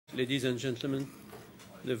Ladies and gentlemen,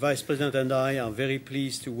 the Vice President and I are very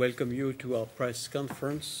pleased to welcome you to our press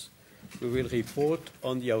conference. We will report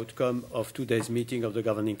on the outcome of today's meeting of the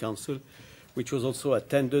Governing Council, which was also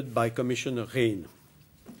attended by Commissioner Rehn.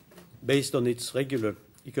 Based on its regular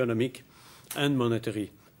economic and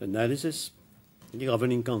monetary analysis, the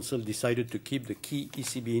Governing Council decided to keep the key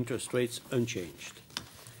ECB interest rates unchanged.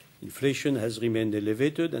 Inflation has remained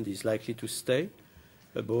elevated and is likely to stay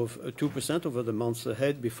above 2% over the months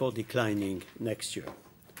ahead before declining next year.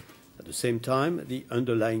 At the same time, the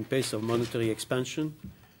underlying pace of monetary expansion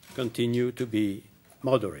continues to be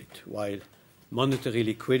moderate, while monetary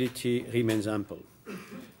liquidity remains ample.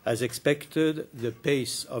 As expected, the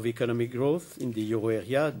pace of economic growth in the euro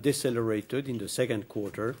area decelerated in the second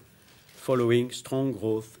quarter, following strong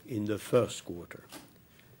growth in the first quarter.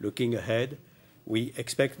 Looking ahead, we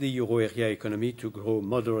expect the euro area economy to grow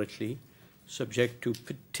moderately, subject to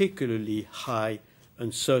particularly high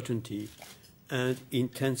uncertainty and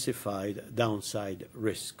intensified downside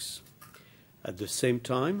risks. At the same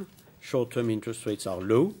time, short-term interest rates are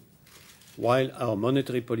low. While our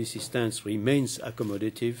monetary policy stance remains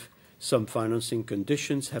accommodative, some financing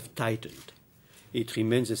conditions have tightened. It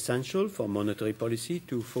remains essential for monetary policy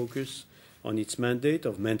to focus on its mandate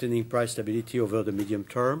of maintaining price stability over the medium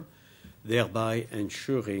term, thereby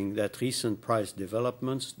ensuring that recent price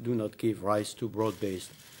developments do not give rise to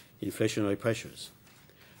broad-based inflationary pressures.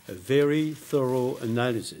 A very thorough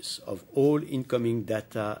analysis of all incoming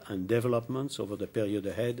data and developments over the period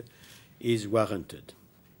ahead is warranted.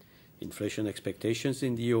 Inflation expectations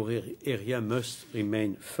in the euro area must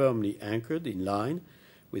remain firmly anchored in line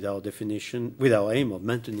with our aim of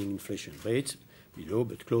maintaining inflation rates below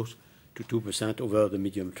but close to 2% over the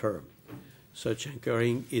medium term. Such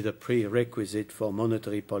anchoring is a prerequisite for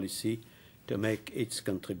monetary policy to make its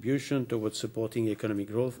contribution towards supporting economic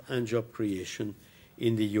growth and job creation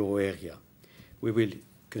in the euro area. We will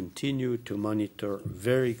continue to monitor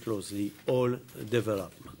very closely all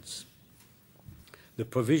developments. The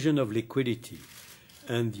provision of liquidity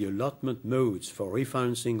and the allotment modes for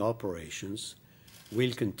refinancing operations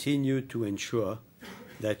will continue to ensure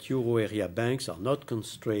that euro area banks are not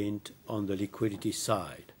constrained on the liquidity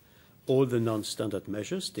side. All the non-standard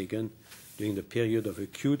measures taken during the period of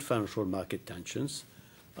acute financial market tensions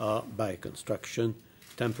are, by construction,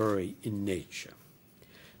 temporary in nature.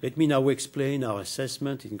 Let me now explain our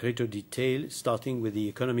assessment in greater detail, starting with the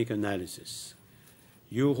economic analysis.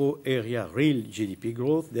 Euro area real GDP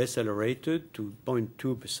growth decelerated to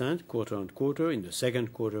 0.2% quarter-on-quarter in the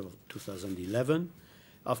second quarter of 2011,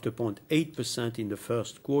 after 0.8% in the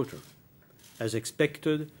first quarter. As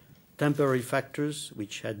expected, temporary factors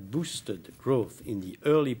which had boosted growth in the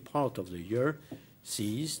early part of the year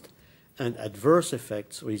ceased, and adverse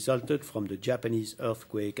effects resulted from the Japanese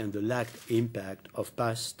earthquake and the lagged impact of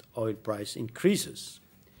past oil price increases.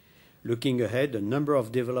 Looking ahead, a number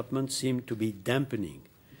of developments seem to be dampening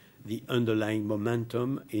the underlying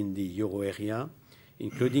momentum in the euro area,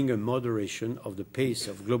 including a moderation of the pace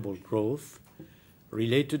of global growth,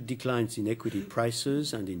 related declines in equity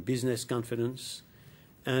prices and in business confidence,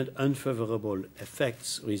 and unfavorable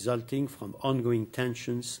effects resulting from ongoing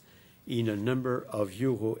tensions in a number of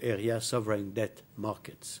euro area sovereign debt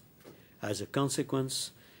markets. As a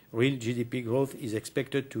consequence, real GDP growth is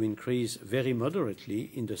expected to increase very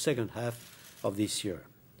moderately in the second half of this year.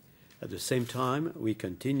 At the same time, we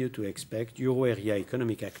continue to expect euro area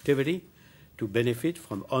economic activity to benefit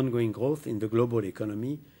from ongoing growth in the global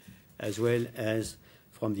economy, as well as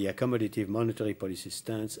from the accommodative monetary policy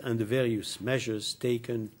stance and the various measures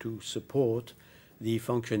taken to support the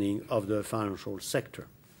functioning of the financial sector.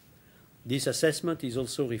 This assessment is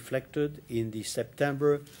also reflected in the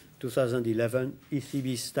September 2011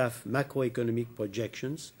 ECB staff macroeconomic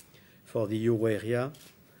projections for the euro area,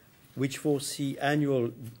 which foresee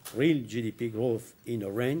annual real GDP growth in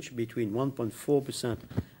a range between 1.4%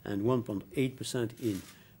 and 1.8% in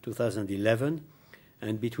 2011,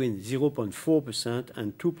 and between 0.4%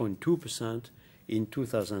 and 2.2% in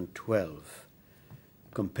 2012.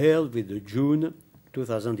 Compared with the June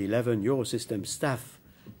 2011 Eurosystem staff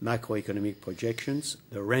macroeconomic projections,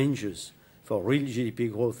 the ranges for real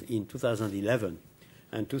GDP growth in 2011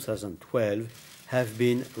 and 2012 have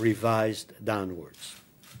been revised downwards.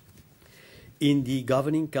 In the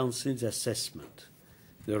Governing Council's assessment,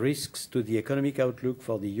 the risks to the economic outlook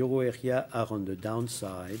for the euro area are on the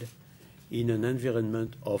downside in an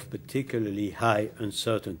environment of particularly high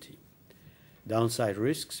uncertainty. Downside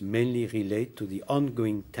risks mainly relate to the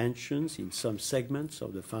ongoing tensions in some segments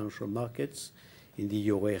of the financial markets in the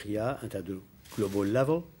euro area and at the global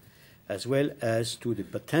level, as well as to the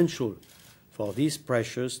potential for these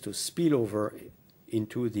pressures to spill over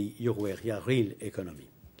into the euro area real economy.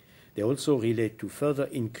 They also relate to further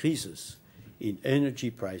increases in energy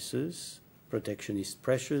prices, protectionist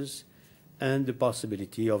pressures, and the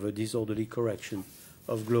possibility of a disorderly correction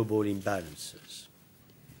of global imbalances.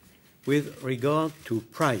 With regard to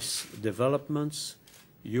price developments,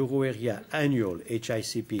 euro area annual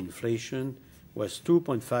HICP inflation was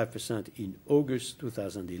 2.5% in August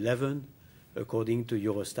 2011, according to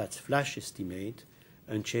Eurostat's flash estimate,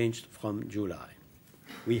 unchanged from July.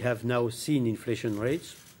 We have now seen inflation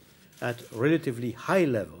rates at relatively high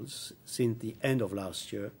levels since the end of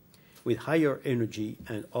last year, with higher energy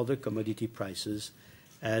and other commodity prices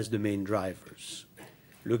as the main drivers.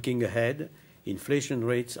 Looking ahead, inflation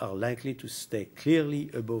rates are likely to stay clearly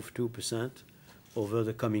above 2% over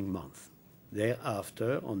the coming month.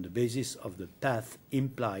 Thereafter, on the basis of the path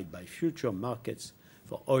implied by future markets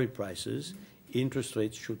for oil prices, interest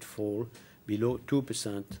rates should fall below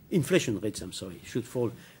 2%, inflation rates, should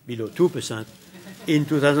fall below 2% in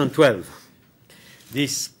 2012.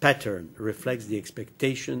 This pattern reflects the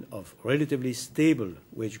expectation of relatively stable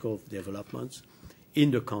wage growth developments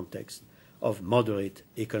in the context of moderate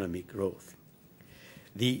economic growth.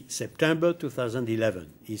 The September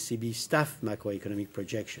 2011 ECB staff macroeconomic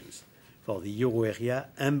projections for the euro area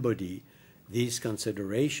embody these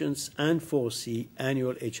considerations and foresee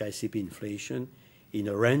annual HICP inflation in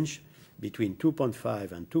a range between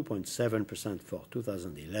 2.5 and 2.7% for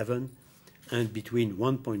 2011 and between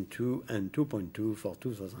 1.2 and 2.2 for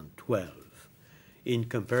 2012. In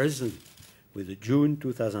comparison with the June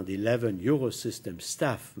 2011 Eurosystem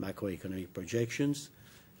staff macroeconomic projections,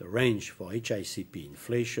 the range for HICP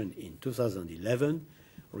inflation in 2011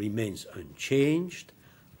 remains unchanged,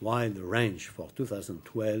 while the range for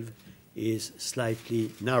 2012 is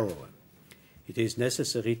slightly narrower. It is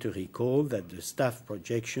necessary to recall that the staff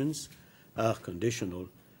projections are conditional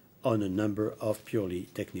on a number of purely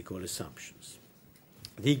technical assumptions.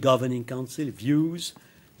 The Governing Council views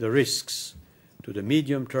the risks to the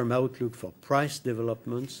medium-term outlook for price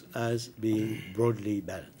developments as being broadly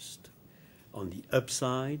balanced. On the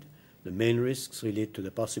upside, the main risks relate to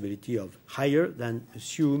the possibility of higher than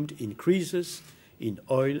assumed increases in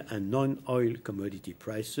oil and non-oil commodity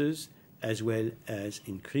prices, as well as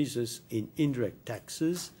increases in indirect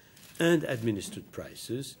taxes and administered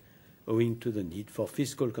prices, owing to the need for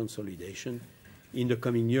fiscal consolidation in the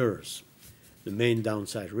coming years. The main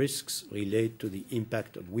downside risks relate to the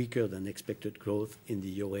impact of weaker than expected growth in the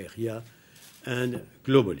euro area and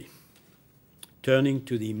globally. Turning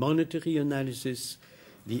to the monetary analysis,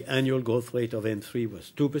 the annual growth rate of M3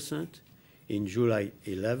 was 2% in July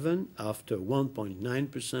 11, after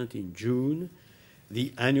 1.9% in June.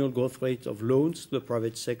 The annual growth rate of loans to the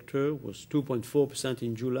private sector was 2.4%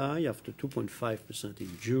 in July, after 2.5%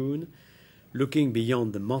 in June. Looking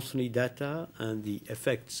beyond the monthly data and the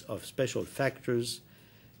effects of special factors,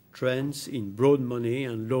 trends in broad money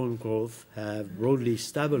and loan growth have broadly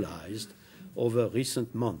stabilized over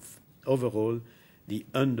recent months. Overall, the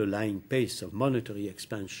underlying pace of monetary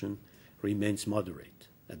expansion remains moderate.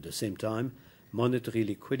 At the same time, monetary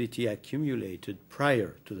liquidity accumulated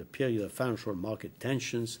prior to the period of financial market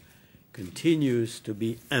tensions continues to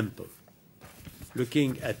be ample.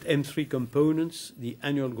 Looking at M3 components, the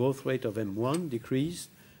annual growth rate of M1 decreased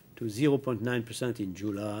to 0.9% in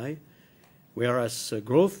July, whereas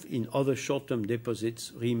growth in other short-term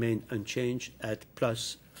deposits remained unchanged at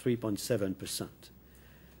plus 3.7%.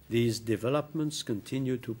 These developments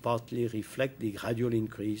continue to partly reflect the gradual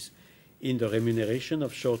increase in the remuneration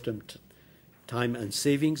of short-term time and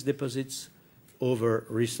savings deposits over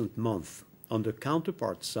recent months. On the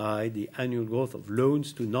counterpart side, the annual growth of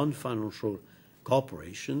loans to non-financial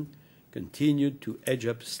corporation continued to edge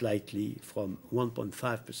up slightly from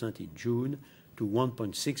 1.5% in June to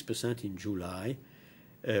 1.6% in July,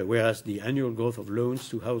 whereas the annual growth of loans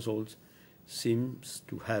to households seems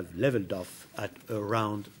to have leveled off at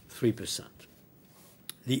around 3%.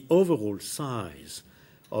 The overall size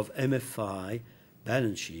of MFI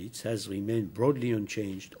balance sheets has remained broadly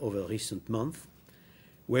unchanged over recent months,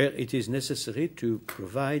 where it is necessary to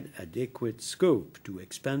provide adequate scope to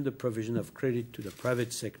expand the provision of credit to the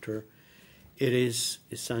private sector. It is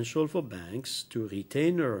essential for banks to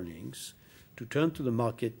retain earnings, to turn to the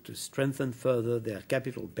market to strengthen further their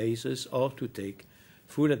capital bases, or to take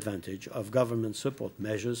full advantage of government support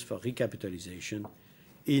measures for recapitalization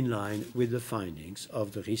in line with the findings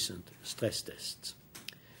of the recent stress tests.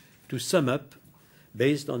 To sum up,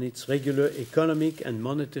 based on its regular economic and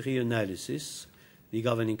monetary analysis, the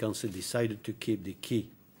Governing Council decided to keep the key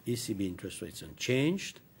ECB interest rates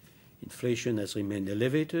unchanged. Inflation has remained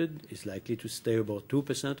elevated, is likely to stay about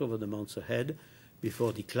 2% over the months ahead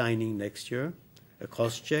before declining next year. A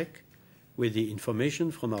cross-check with the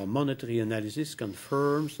information from our monetary analysis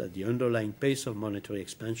confirms that the underlying pace of monetary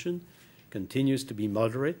expansion continues to be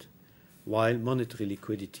moderate, while monetary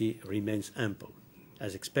liquidity remains ample.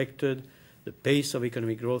 As expected, the pace of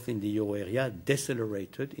economic growth in the euro area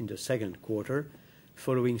decelerated in the second quarter,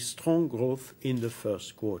 following strong growth in the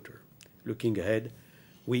first quarter. Looking ahead,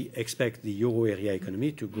 we expect the euro area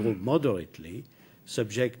economy to grow moderately,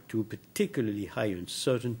 subject to particularly high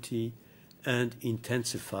uncertainty and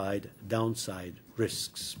intensified downside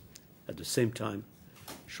risks. At the same time,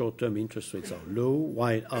 short-term interest rates are low,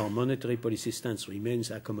 while our monetary policy stance remains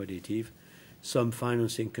accommodative. Some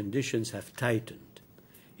financing conditions have tightened.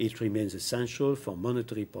 It remains essential for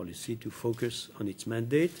monetary policy to focus on its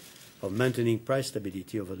mandate of maintaining price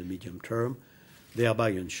stability over the medium term, thereby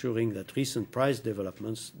ensuring that recent price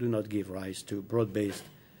developments do not give rise to broad-based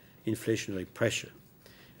inflationary pressure.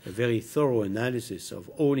 A very thorough analysis of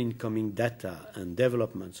all incoming data and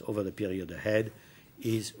developments over the period ahead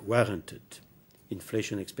is warranted.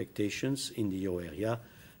 Inflation expectations in the euro area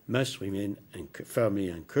must remain firmly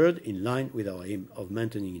anchored in line with our aim of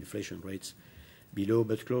maintaining inflation rates below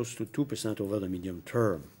but close to 2% over the medium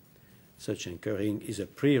term. Such anchoring is a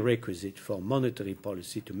prerequisite for monetary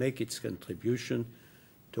policy to make its contribution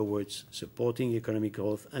towards supporting economic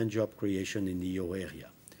growth and job creation in the euro area.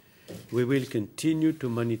 We will continue to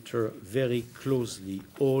monitor very closely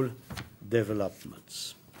all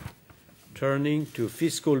developments. Turning to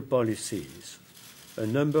fiscal policies, a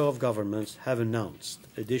number of governments have announced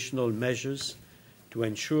additional measures to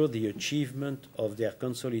ensure the achievement of their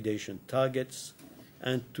consolidation targets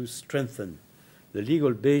and to strengthen the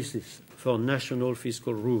legal basis for national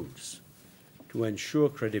fiscal rules. To ensure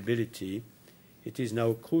credibility, it is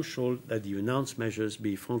now crucial that the announced measures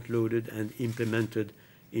be front-loaded and implemented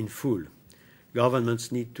in full.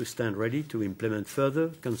 Governments need to stand ready to implement further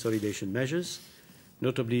consolidation measures,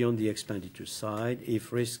 notably on the expenditure side,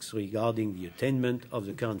 if risks regarding the attainment of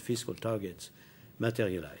the current fiscal targets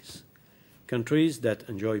materialize. Countries that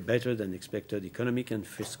enjoy better than expected economic and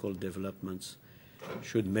fiscal developments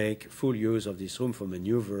should make full use of this room for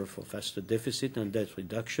maneuver for faster deficit and debt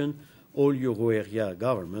reduction. All euro area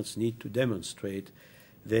governments need to demonstrate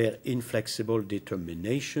their inflexible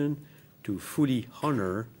determination to fully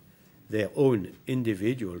honor their own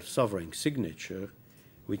individual sovereign signature,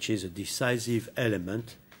 which is a decisive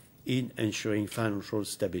element in ensuring financial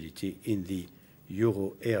stability in the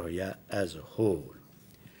euro area as a whole.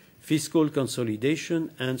 Fiscal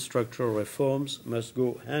consolidation and structural reforms must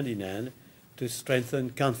go hand in hand to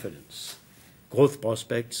strengthen confidence, growth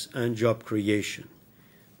prospects, and job creation.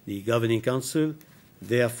 The Governing Council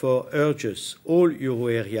therefore urges all euro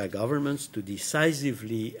area governments to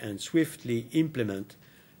decisively and swiftly implement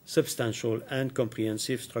substantial and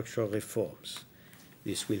comprehensive structural reforms.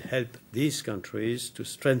 This will help these countries to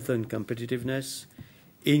strengthen competitiveness,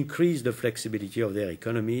 increase the flexibility of their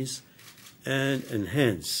economies, and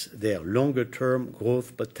enhance their longer-term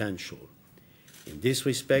growth potential. In this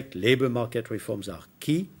respect, labour market reforms are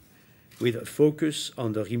key, with a focus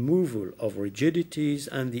on the removal of rigidities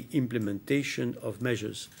and the implementation of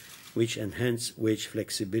measures which enhance wage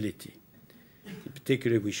flexibility. In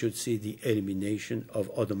particular, we should see the elimination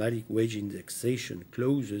of automatic wage indexation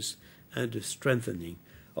clauses and the strengthening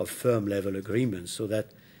of firm-level agreements so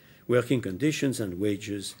that working conditions and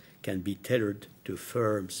wages can be tailored to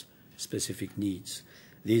firms' specific needs.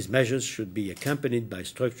 These measures should be accompanied by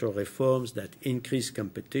structural reforms that increase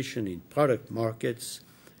competition in product markets,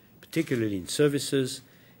 particularly in services,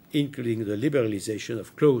 including the liberalization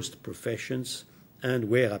of closed professions and,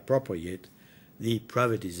 where appropriate, the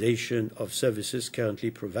privatization of services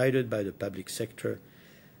currently provided by the public sector,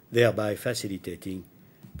 thereby facilitating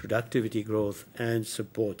productivity growth and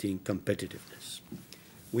supporting competitiveness.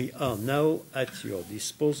 We are now at your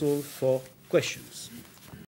disposal for questions.